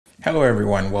Hello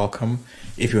everyone, welcome.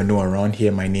 If you're new around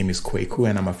here, my name is Kweku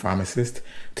and I'm a pharmacist.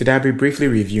 Today I'll be briefly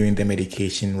reviewing the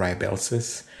medication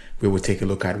Rybelsus. We will take a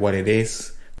look at what it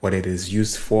is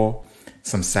used for,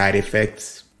 some side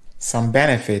effects, some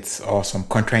benefits or some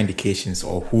contraindications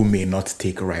or who may not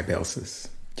take Rybelsus.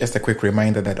 Just a quick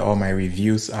reminder that all my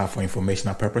reviews are for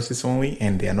informational purposes only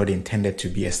and they are not intended to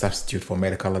be a substitute for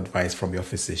medical advice from your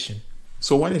physician.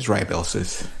 So what is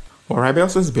Rybelsus? Well,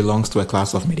 Rybelsus belongs to a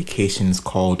class of medications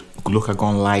called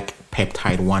glucagon-like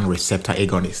peptide 1 receptor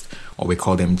agonist, or we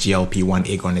call them GLP-1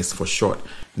 agonists for short.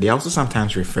 They are also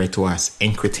sometimes referred to as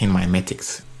incretin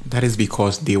mimetics. That is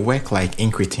because they work like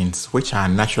incretins, which are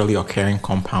naturally occurring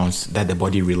compounds that the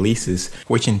body releases,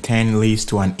 which in turn leads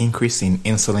to an increase in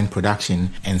insulin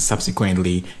production and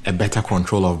subsequently a better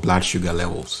control of blood sugar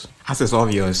levels. As is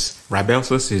obvious,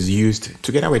 Rybelsus is used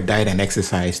together with diet and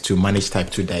exercise to manage type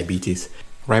 2 diabetes.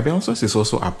 Rybelsus is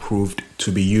also approved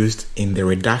to be used in the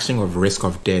reduction of risk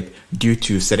of death due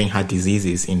to certain heart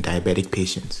diseases in diabetic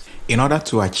patients. In order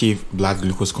to achieve blood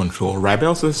glucose control,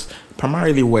 Rybelsus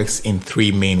primarily works in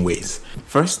three main ways.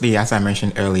 Firstly, as I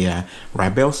mentioned earlier,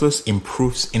 Rybelsus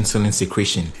improves insulin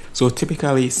secretion. So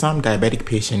typically, some diabetic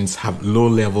patients have low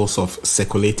levels of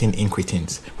circulating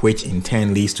incretins, which in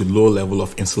turn leads to low level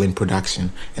of insulin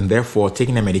production. And therefore,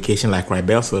 taking a medication like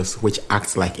Rybelsus, which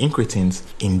acts like incretins,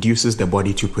 induces the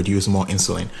body to produce more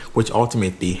insulin, which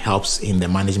ultimately helps in the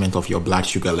management of your blood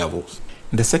sugar levels.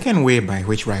 The second way by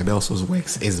which Rybelsus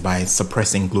works is by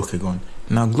suppressing glucagon.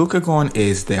 Now, glucagon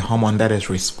is the hormone that is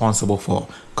responsible for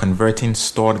converting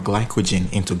stored glycogen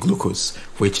into glucose,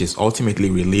 which is ultimately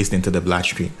released into the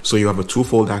bloodstream. So you have a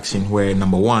twofold action where,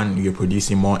 number one, you're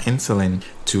producing more insulin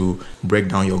to break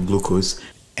down your glucose,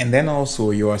 and then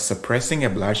also you are suppressing a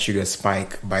blood sugar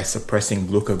spike by suppressing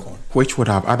glucagon, which would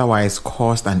have otherwise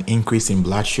caused an increase in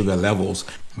blood sugar levels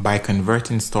by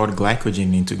converting stored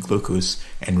glycogen into glucose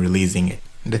and releasing it.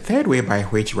 The third way by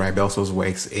which Rybelsus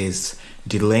works is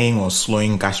delaying or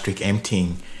slowing gastric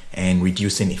emptying and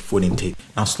reducing food intake.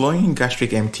 Now, slowing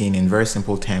gastric emptying in very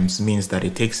simple terms means that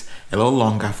it takes a little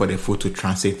longer for the food to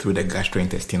transit through the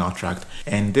gastrointestinal tract,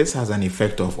 and this has an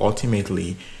effect of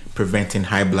ultimately preventing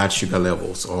high blood sugar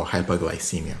levels or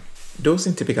hyperglycemia.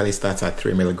 Dosing typically starts at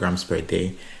 3 milligrams per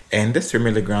day, and this 3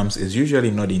 milligrams is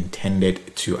usually not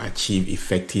intended to achieve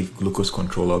effective glucose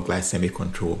control or glycemic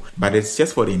control, but it's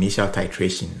just for the initial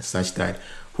titration such that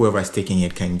whoever is taking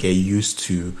it can get used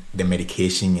to the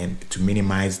medication and to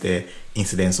minimize the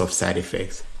incidence of side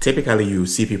effects. Typically, you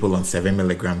see people on 7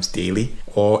 milligrams daily,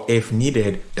 or if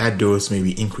needed, that dose may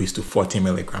be increased to 40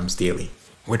 milligrams daily.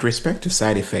 With respect to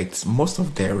side effects, most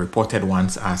of the reported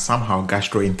ones are somehow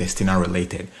gastrointestinal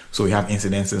related. So we have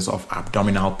incidences of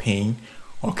abdominal pain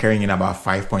occurring in about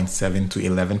 5.7 to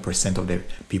 11% of the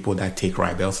people that take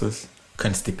Rybelsus,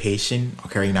 constipation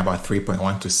occurring in about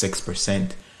 3.1 to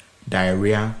 6%,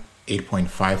 diarrhea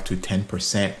 8.5 to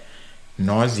 10%,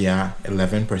 nausea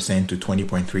 11% to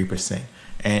 20.3%.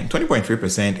 And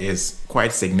 20.3% is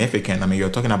quite significant. I mean, you're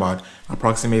talking about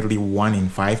approximately 1 in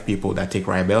 5 people that take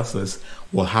Rybelsus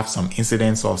will have some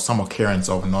incidence or some occurrence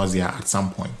of nausea at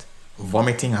some point.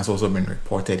 Vomiting has also been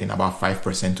reported in about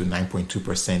 5% to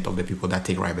 9.2% of the people that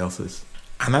take Rybelsus.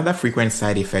 Another frequent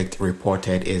side effect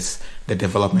reported is the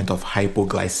development of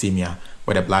hypoglycemia,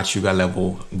 where the blood sugar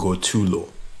level go too low.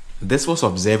 This was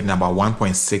observed in about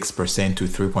 1.6% to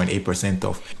 3.8%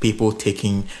 of people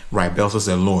taking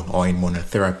Rybelsus alone or in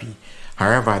monotherapy.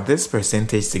 However, this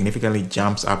percentage significantly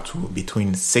jumps up to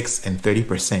between 6 and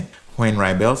 30% when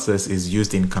Rybelsus is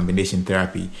used in combination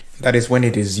therapy. That is when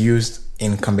it is used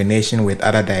in combination with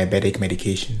other diabetic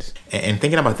medications. And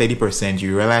thinking about 30%,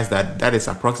 you realize that that is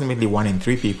approximately 1 in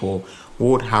 3 people who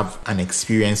would have an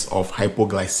experience of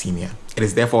hypoglycemia. It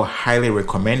is therefore highly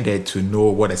recommended to know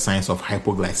what the signs of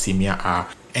hypoglycemia are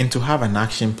and to have an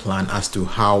action plan as to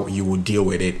how you will deal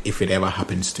with it if it ever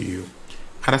happens to you.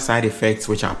 Other side effects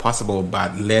which are possible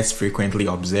but less frequently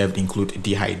observed include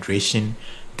dehydration,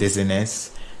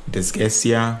 dizziness,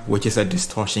 dyschezia, which is a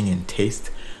distortion in taste,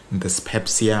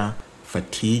 dyspepsia,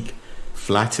 fatigue,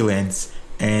 flatulence,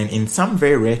 and in some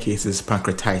very rare cases,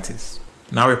 pancreatitis.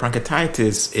 Now, with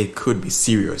pancreatitis, it could be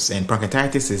serious, and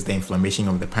pancreatitis is the inflammation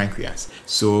of the pancreas.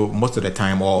 So most of the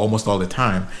time, or almost all the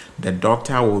time, the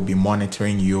doctor will be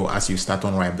monitoring you as you start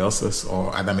on Rybelsus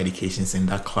or other medications in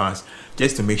that class,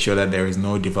 just to make sure that there is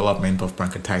no development of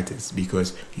pancreatitis,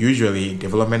 because usually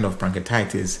development of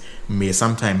pancreatitis may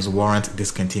sometimes warrant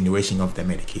discontinuation of the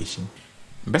medication.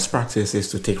 Best practice is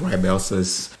to take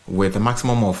Rybelsus with a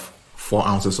maximum of 4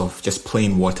 ounces of just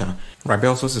plain water.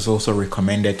 Rybelsus is also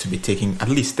recommended to be taken at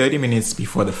least 30 minutes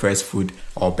before the first food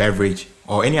or beverage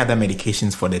or any other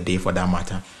medications for the day for that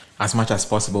matter. As much as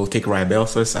possible, take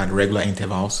Rybelsus at regular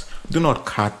intervals. Do not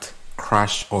cut,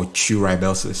 crush, or chew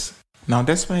Rybelsus. Now,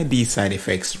 despite these side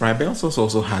effects, Rybelsus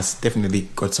also has definitely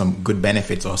got some good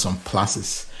benefits or some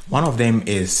pluses. One of them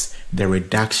is the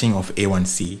reduction of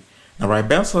A1C. Now,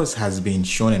 Rybelsus has been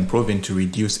shown and proven to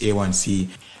reduce A1C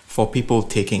for people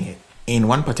taking it. In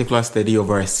one particular study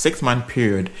over a 6-month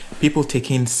period, people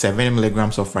taking 7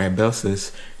 milligrams of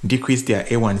Rybelsus decreased their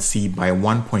A1C by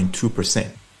 1.2%.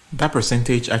 That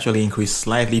percentage actually increased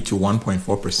slightly to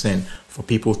 1.4% for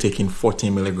people taking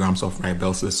 14 milligrams of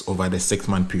Rybelsus over the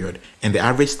 6-month period. And the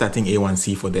average starting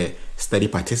A1C for the study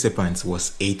participants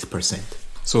was 8%.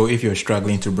 So if you're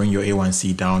struggling to bring your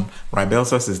A1C down,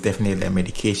 Rybelsus is definitely a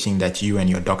medication that you and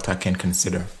your doctor can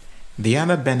consider. The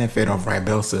other benefit of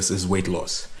Rybelsus is weight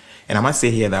loss. And I must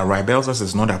say here that Rybelsus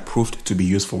is not approved to be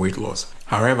used for weight loss.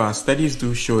 However, studies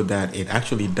do show that it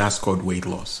actually does cause weight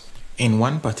loss. In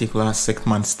one particular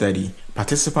 6-month study,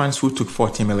 participants who took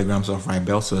 40 milligrams of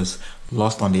Rybelsus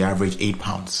lost on the average 8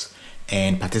 pounds.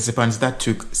 And participants that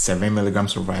took 7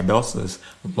 milligrams of Rybelsus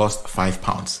lost 5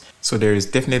 pounds. So there is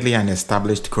definitely an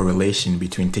established correlation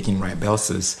between taking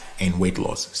Rybelsus and weight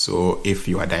loss. So if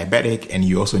you are diabetic and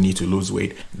you also need to lose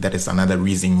weight, that is another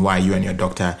reason why you and your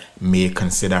doctor may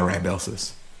consider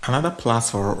Rybelsus. Another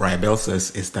plus for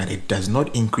Rybelsus is that it does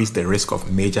not increase the risk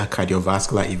of major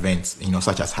cardiovascular events,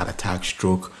 such as heart attack,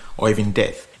 stroke, or even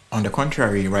death. On the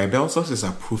contrary, Rybelsus is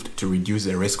approved to reduce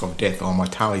the risk of death or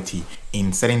mortality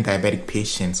in certain diabetic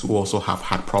patients who also have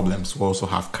heart problems, who also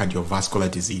have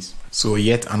cardiovascular disease. So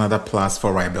yet another plus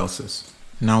for Rybelsus.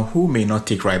 Now, who may not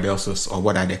take Rybelsus, or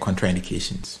what are the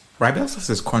contraindications? Rybelsus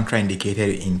is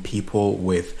contraindicated in people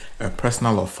with a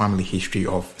personal or family history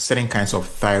of certain kinds of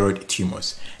thyroid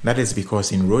tumors. That is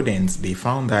because in rodents, they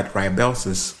found that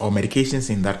Rybelsus or medications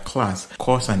in that class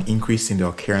cause an increase in the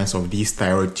occurrence of these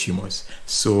thyroid tumors.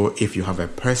 So if you have a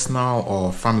personal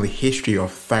or family history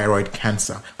of thyroid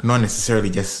cancer, not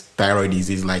necessarily just thyroid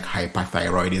disease like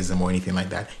hyperthyroidism or anything like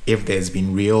that, if there's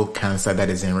been real cancer that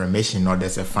is in remission, or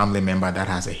there's a family member that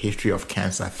has a history of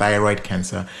cancer, thyroid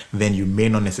cancer, then you may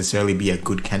not necessarily be a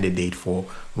good candidate for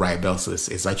Rybelsus.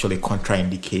 It's actually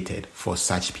contraindicated for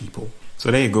such people.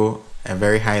 So there you go, a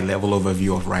very high level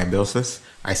overview of Rybelsus.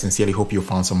 I sincerely hope you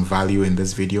found some value in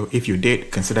this video. If you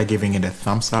did, consider giving it a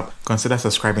thumbs up. Consider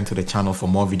subscribing to the channel for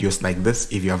more videos like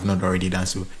this if you have not already done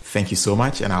so. Thank you so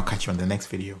much, and I'll catch you on the next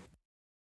video.